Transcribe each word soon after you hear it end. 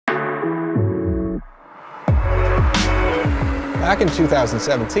Back in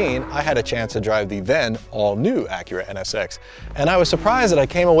 2017, I had a chance to drive the then all-new Acura NSX, and I was surprised that I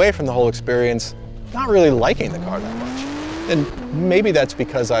came away from the whole experience not really liking the car that much. And maybe that's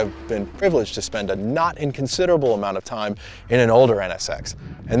because I've been privileged to spend a not inconsiderable amount of time in an older NSX.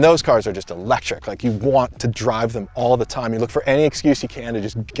 And those cars are just electric, like you want to drive them all the time. You look for any excuse you can to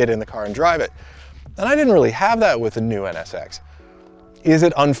just get in the car and drive it. And I didn't really have that with the new NSX. Is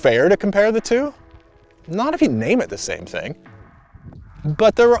it unfair to compare the two? Not if you name it the same thing.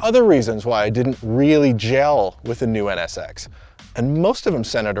 But there were other reasons why I didn't really gel with the new NSX. And most of them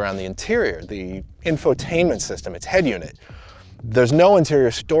centered around the interior, the infotainment system, its head unit. There's no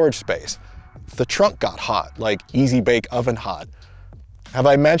interior storage space. The trunk got hot, like easy bake oven hot. Have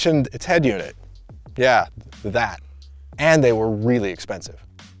I mentioned its head unit? Yeah, that. And they were really expensive.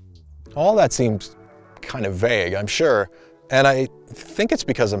 All that seems kind of vague, I'm sure, and I think it's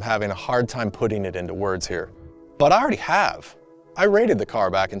because I'm having a hard time putting it into words here. But I already have. I rated the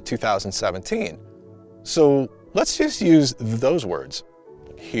car back in 2017. So let's just use those words,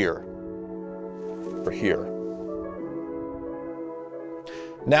 here, or here.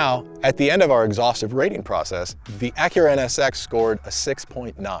 Now, at the end of our exhaustive rating process, the Acura NSX scored a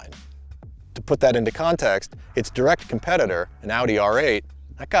 6.9. To put that into context, its direct competitor, an Audi R8,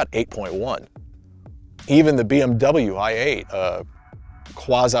 that got 8.1. Even the BMW i8, a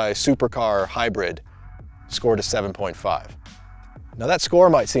quasi-supercar hybrid, scored a 7.5. Now that score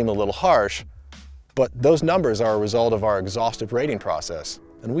might seem a little harsh, but those numbers are a result of our exhaustive rating process,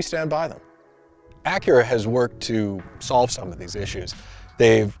 and we stand by them. Acura has worked to solve some of these issues.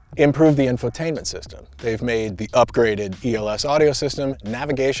 They've improved the infotainment system. They've made the upgraded ELS audio system,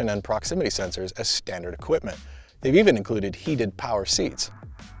 navigation, and proximity sensors as standard equipment. They've even included heated power seats.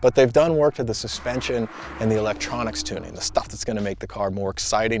 But they've done work to the suspension and the electronics tuning, the stuff that's going to make the car more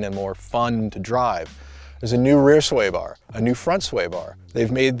exciting and more fun to drive. There's a new rear sway bar, a new front sway bar.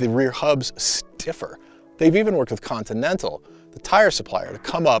 They've made the rear hubs stiffer. They've even worked with Continental, the tire supplier, to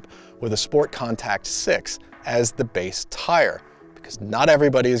come up with a Sport Contact 6 as the base tire. Because not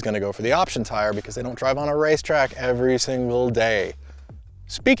everybody is going to go for the option tire because they don't drive on a racetrack every single day.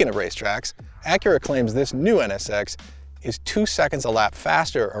 Speaking of racetracks, Acura claims this new NSX is 2 seconds a lap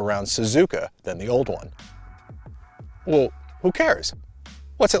faster around Suzuka than the old one. Well, who cares?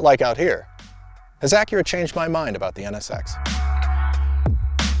 What's it like out here? Has Acura changed my mind about the NSX?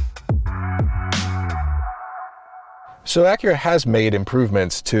 So Acura has made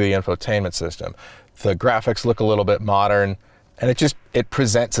improvements to the infotainment system. The graphics look a little bit modern, and it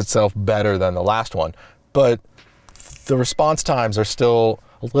presents itself better than the last one. But the response times are still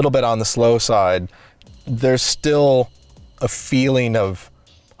a little bit on the slow side. There's still a feeling of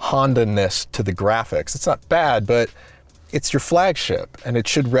Honda-ness to the graphics. It's not bad, but it's your flagship, and it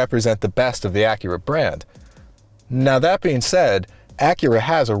should represent the best of the Acura brand. Now that being said, Acura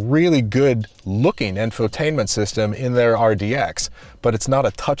has a really good looking infotainment system in their RDX, but it's not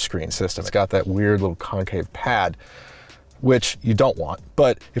a touchscreen system. It's got that weird little concave pad, which you don't want.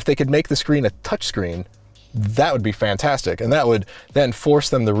 But if they could make the screen a touchscreen, that would be fantastic. And that would then force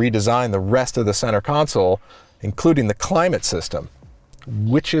them to redesign the rest of the center console, including the climate system,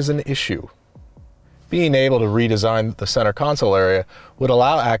 which is an issue. Being able to redesign the center console area would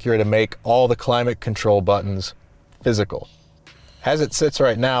allow Acura to make all the climate control buttons physical. As it sits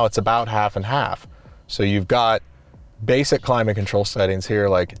right now, it's about half and half. So you've got basic climate control settings here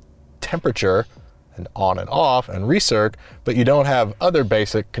like temperature and on and off and recirc, but you don't have other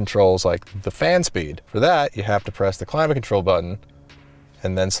basic controls like the fan speed. For that, you have to press the climate control button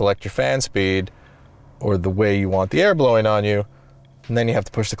and then select your fan speed or the way you want the air blowing on you, and then you have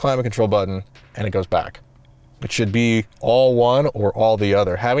to push the climate control button and it goes back. It should be all one or all the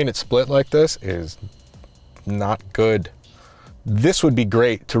other. Having it split like this is not good. This would be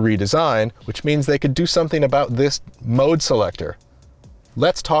great to redesign, which means they could do something about this mode selector.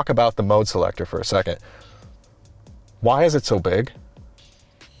 Let's talk about the mode selector for a second. Why is it so big?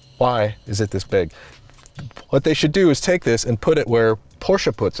 Why is it this big? What they should do is take this and put it where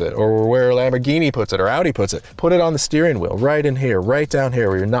Porsche puts it, or where Lamborghini puts it, or Audi puts it. Put it on the steering wheel, right in here, right down here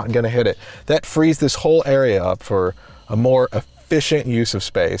where you're not gonna hit it. That frees this whole area up for a more efficient use of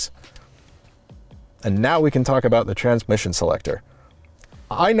space. And now we can talk about the transmission selector.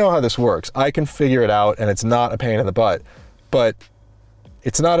 I know how this works. I can figure it out, and it's not a pain in the butt, but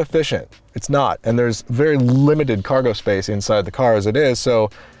it's not efficient. It's not, and there's very limited cargo space inside the car as it is, so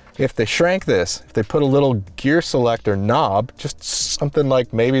if they shrank this, if they put a little gear selector knob, just something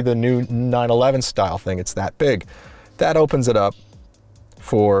like maybe the new 911 style thing, it's that big, that opens it up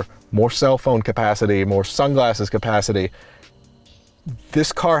for more cell phone capacity, more sunglasses capacity.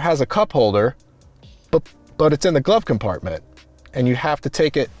 This car has a cup holder, but it's in the glove compartment. and you have to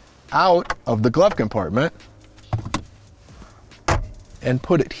take it out of the glove compartment and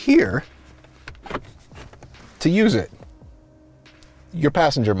put it here to use it. Your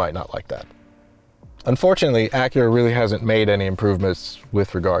passenger might not like that. Unfortunately, Acura really hasn't made any improvements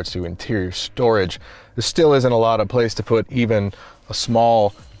with regards to interior storage. There still isn't a lot of place to put even a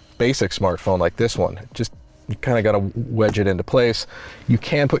small basic smartphone like this one. Just, you kind of got to wedge it into place. You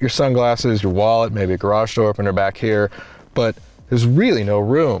can put your sunglasses, your wallet, maybe a garage door opener back here, but there's really no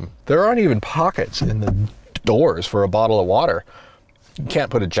room. There aren't even pockets in the doors for a bottle of water. You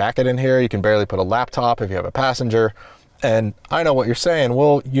can't put a jacket in here. You can barely put a laptop if you have a passenger. And I know what you're saying.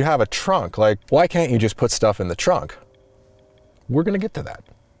 Well, you have a trunk. Like, why can't you just put stuff in the trunk? We're going to get to that.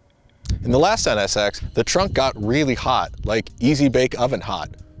 In the last NSX, the trunk got really hot, like easy bake oven hot.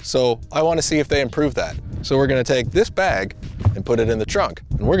 So I want to see if they improve that. So we're going to take this bag and put it in the trunk,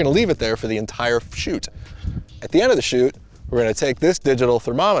 and we're going to leave it there for the entire shoot. At the end of the shoot, we're going to take this digital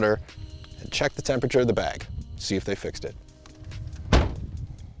thermometer and check the temperature of the bag, see if they fixed it.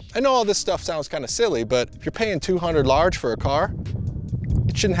 I know all this stuff sounds kind of silly, but if you're paying $200 large for a car,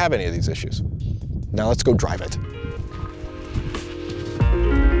 it shouldn't have any of these issues. Now let's go drive it.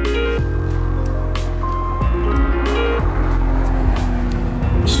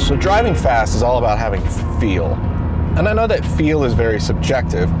 So driving fast is all about having feel. And I know that feel is very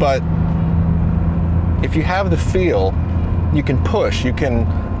subjective, but if you have the feel, you can push, you can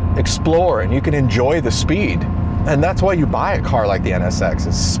explore, and you can enjoy the speed. And that's why you buy a car like the NSX,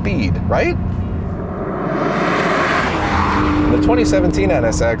 is speed, right? The 2017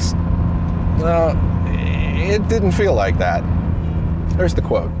 NSX, it didn't feel like that. Here's the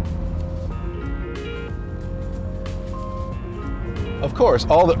quote. Of course,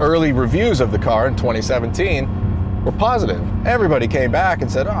 all the early reviews of the car in 2017 were positive. Everybody came back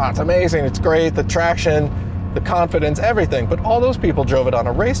and said, oh, it's amazing, it's great, the traction, the confidence, everything. But all those people drove it on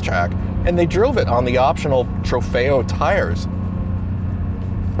a racetrack, and they drove it on the optional Trofeo tires.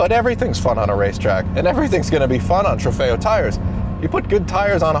 But everything's fun on a racetrack, and everything's going to be fun on Trofeo tires. You put good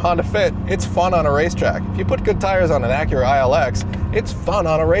tires on a Honda Fit, it's fun on a racetrack. If you put good tires on an Acura ILX, it's fun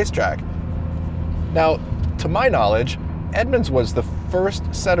on a racetrack. Now, to my knowledge, Edmunds was the first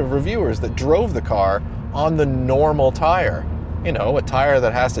set of reviewers that drove the car on the normal tire. You know, a tire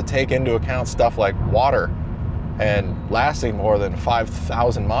that has to take into account stuff like water and lasting more than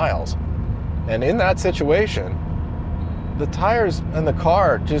 5,000 miles. And in that situation, the tires and the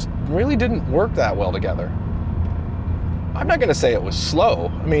car just really didn't work that well together. I'm not gonna say it was slow.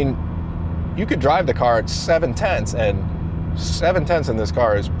 I mean, you could drive the car at 7/10, and 7/10 in this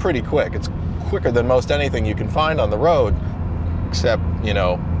car is pretty quick. It's quicker than most anything you can find on the road, except, you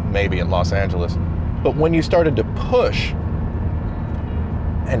know, maybe in Los Angeles. But when you started to push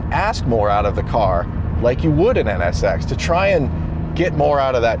and ask more out of the car, like you would an NSX, to try and get more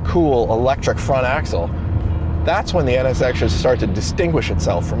out of that cool electric front axle, that's when the NSX should start to distinguish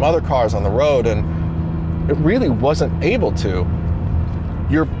itself from other cars on the road, and it really wasn't able to.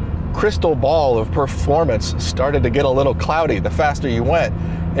 Your crystal ball of performance started to get a little cloudy the faster you went,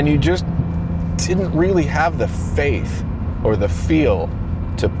 and you just didn't really have the faith or the feel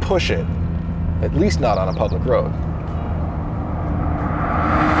to push it, at least not on a public road.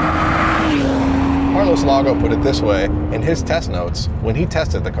 Carlos Lago put it this way in his test notes when he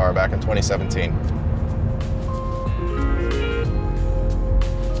tested the car back in 2017.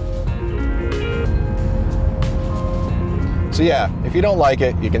 So yeah, if you don't like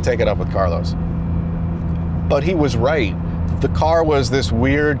it, you can take it up with Carlos. But he was right. The car was this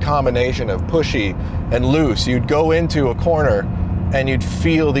weird combination of pushy and loose. You'd go into a corner and you'd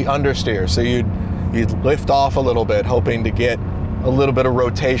feel the understeer. So you'd lift off a little bit, hoping to get a little bit of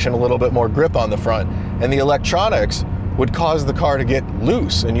rotation, a little bit more grip on the front. And the electronics would cause the car to get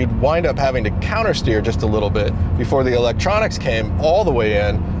loose, and you'd wind up having to counter steer just a little bit before the electronics came all the way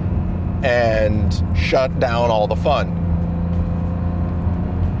in and shut down all the fun.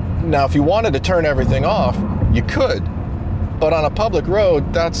 Now, if you wanted to turn everything off, you could, but on a public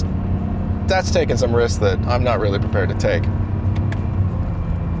road, that's taking some risks that I'm not really prepared to take.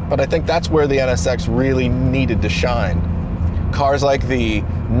 But I think that's where the NSX really needed to shine. Cars like the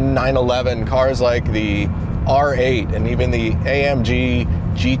 911, cars like the R8, and even the AMG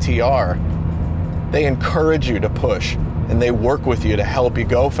GTR, they encourage you to push, and they work with you to help you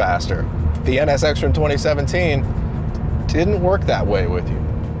go faster. The NSX from 2017 didn't work that way with you.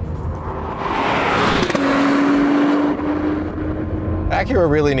 Acura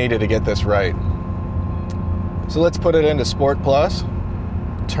really needed to get this right. So let's put it into Sport Plus,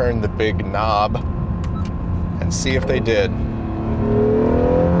 turn the big knob, and see if they did.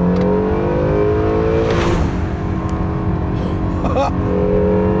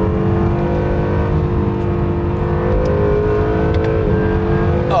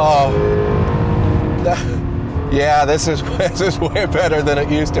 yeah, this is way better than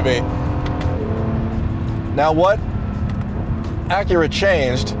it used to be. Now what Acura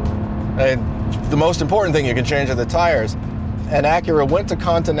changed, and the most important thing you can change are the tires, and Acura went to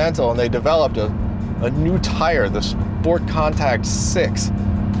Continental and they developed a new tire, the Sport Contact 6.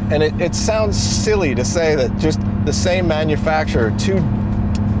 And it sounds silly to say that just the same manufacturer, two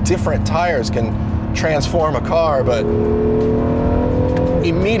different tires can transform a car, but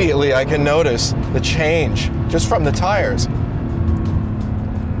immediately I can notice the change just from the tires.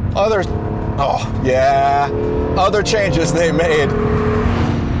 Other changes they made.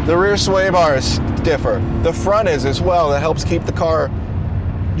 The rear sway bar is stiffer. The front is as well. That helps keep the car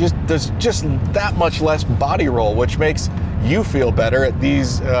there's just that much less body roll, which makes you feel better at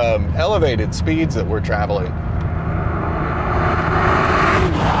these elevated speeds that we're traveling.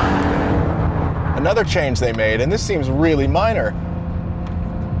 Another change they made, and this seems really minor,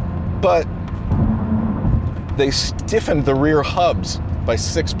 but they stiffened the rear hubs by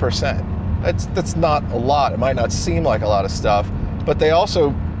 6%. That's not a lot. It might not seem like a lot of stuff, but they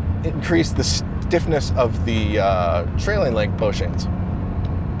also increased the stiffness of the trailing link bushings.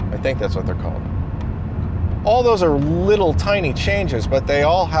 I think that's what they're called. All those are little tiny changes, but they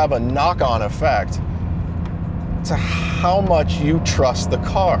all have a knock-on effect to how much you trust the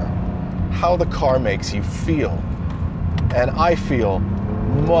car, how the car makes you feel. And I feel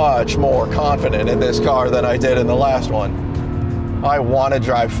much more confident in this car than I did in the last one. I want to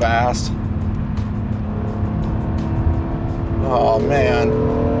drive fast. Oh man.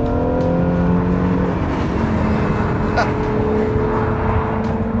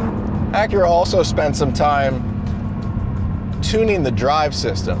 Acura also spent some time tuning the drive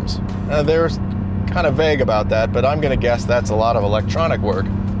systems. They're kind of vague about that, but I'm going to guess that's a lot of electronic work.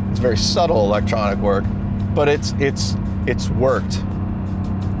 It's very subtle electronic work, but it's worked.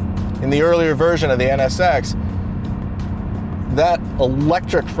 In the earlier version of the NSX, that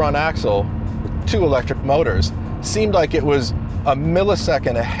electric front axle with two electric motors seemed like it was a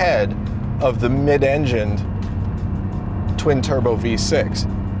millisecond ahead of the mid-engined twin-turbo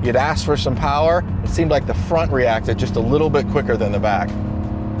V6. You'd ask for some power, it seemed like the front reacted just a little bit quicker than the back.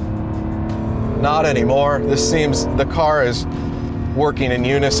 Not anymore. This seems the car is working in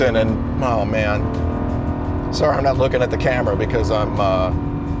unison, and oh man. Sorry I'm not looking at the camera because I'm,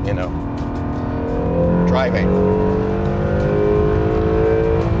 driving.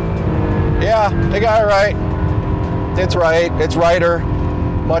 Yeah, they got it right. It's right. It's righter.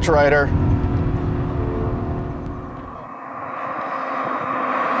 Much righter.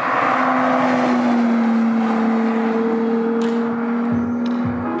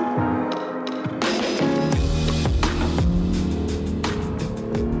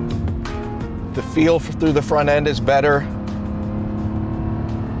 The feel through the front end is better.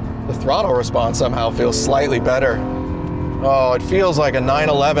 The throttle response somehow feels slightly better. Oh, it feels like a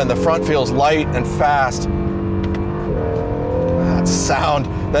 911. The front feels light and fast. That sound,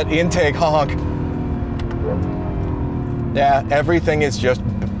 that intake honk. Yeah, everything is just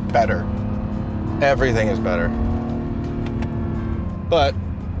better. Everything is better. But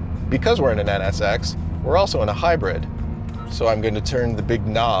because we're in an NSX, we're also in a hybrid. So I'm going to turn the big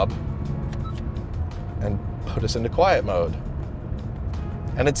knob and put us into quiet mode.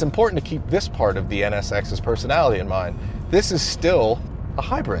 And it's important to keep this part of the NSX's personality in mind. This is still a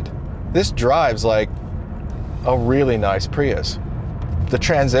hybrid. This drives like a really nice Prius. The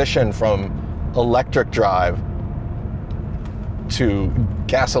transition from electric drive to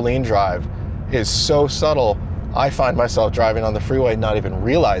gasoline drive is so subtle, I find myself driving on the freeway not even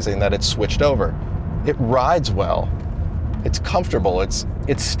realizing that it's switched over. It rides well. It's comfortable. It's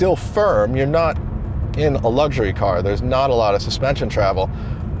still firm. You're not in a luxury car. There's not a lot of suspension travel,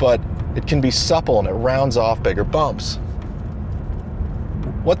 but it can be supple and it rounds off bigger bumps.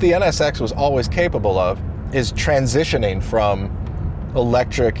 What the NSX was always capable of is transitioning from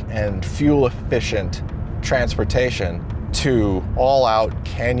electric and fuel-efficient transportation to all-out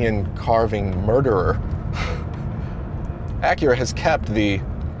canyon-carving murderer. Acura has kept the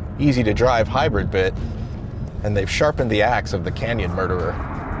easy-to-drive hybrid bit, and they've sharpened the axe of the canyon murderer.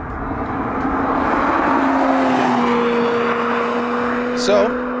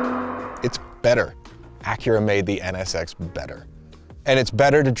 So, it's better. Acura made the NSX better. And it's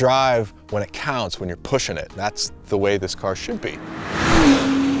better to drive when it counts, when you're pushing it. That's the way this car should be.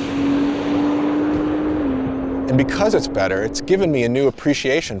 And because it's better, it's given me a new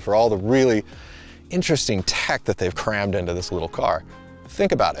appreciation for all the really interesting tech that they've crammed into this little car.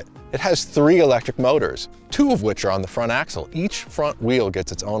 Think about it. It has 3 electric motors, 2 of which are on the front axle. Each front wheel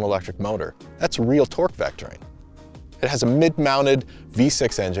gets its own electric motor. That's real torque vectoring. It has a mid-mounted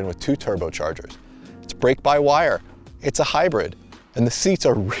V6 engine with 2 turbochargers. It's brake-by-wire, It's a hybrid, and the seats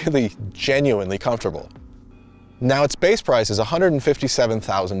are really genuinely comfortable. Now its base price is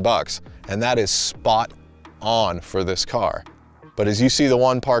 $157,000, and that is spot on for this car. But as you see the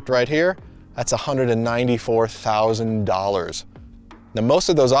one parked right here, that's $194,000. Now most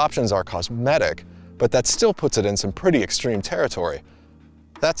of those options are cosmetic, but that still puts it in some pretty extreme territory.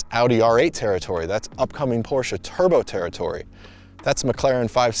 That's Audi R8 territory, that's upcoming Porsche Turbo territory, that's McLaren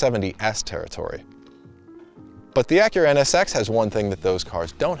 570S territory. But the Acura NSX has one thing that those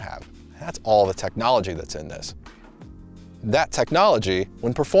cars don't have, and that's all the technology that's in this. That technology,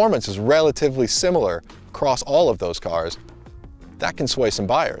 when performance is relatively similar across all of those cars, that can sway some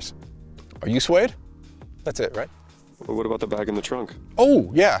buyers. Are you swayed? That's it, right? Well, what about the bag in the trunk? Oh,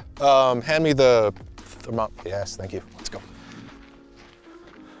 yeah. Hand me the thermostat. Yes, thank you. Let's go.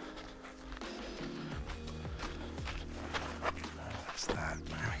 That's that.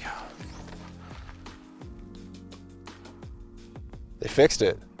 There we go. They fixed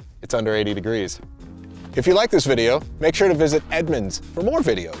it. It's under 80 degrees. If you like this video, make sure to visit Edmunds for more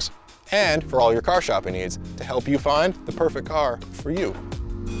videos and for all your car shopping needs to help you find the perfect car for you.